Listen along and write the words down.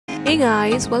Hey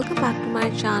guys, welcome back to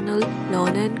my channel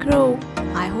Learn and Grow.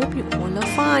 I hope you all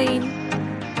are fine.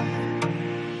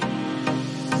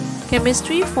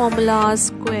 Chemistry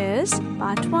Formulas Quiz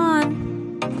Part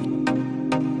 1.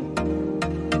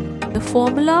 The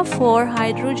formula for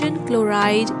hydrogen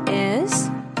chloride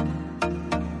is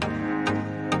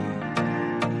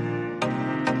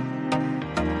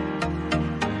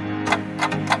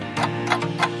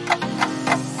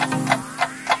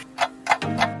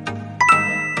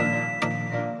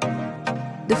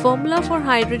The formula for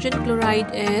hydrogen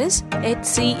chloride is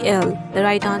HCl. The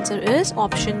right answer is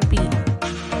option B.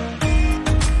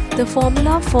 The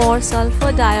formula for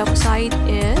sulfur dioxide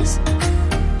is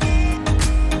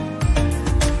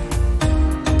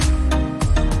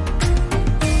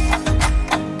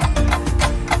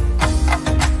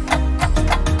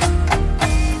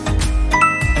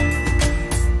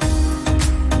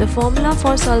The formula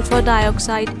for sulfur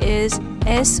dioxide is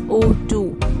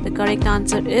SO2. The correct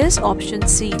answer is option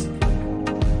C.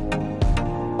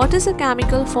 What is the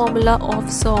chemical formula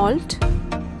of salt?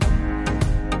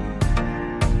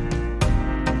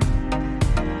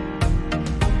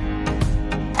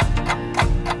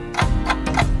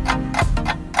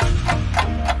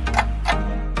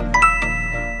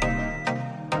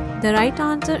 The right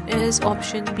answer is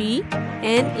option B,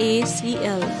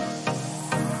 NaCl.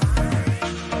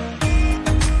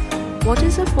 What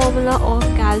is the formula of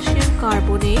calcium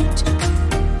carbonate?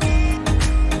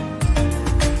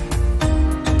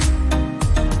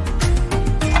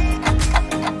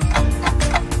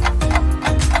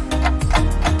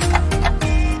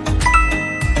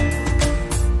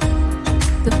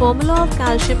 The formula of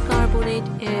calcium carbonate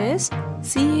is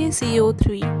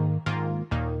CaCO3.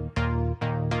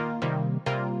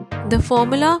 The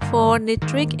formula for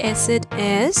nitric acid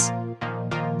is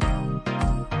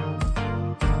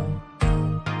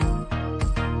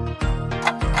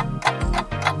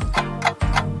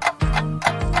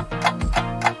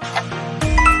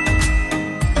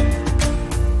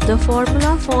The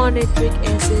formula for nitric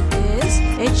acid is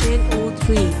HNO3.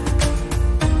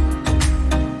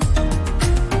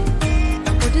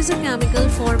 What is the chemical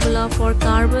formula for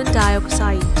carbon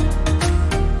dioxide?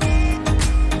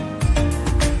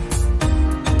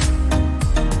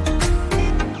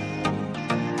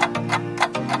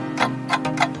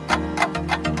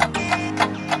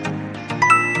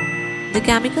 The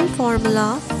chemical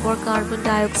formula for carbon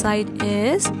dioxide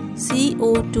is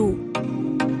CO2.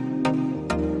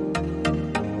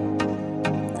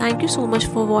 Thank you so much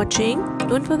for watching.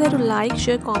 Don't forget to like,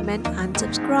 share, comment and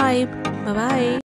subscribe. Bye bye.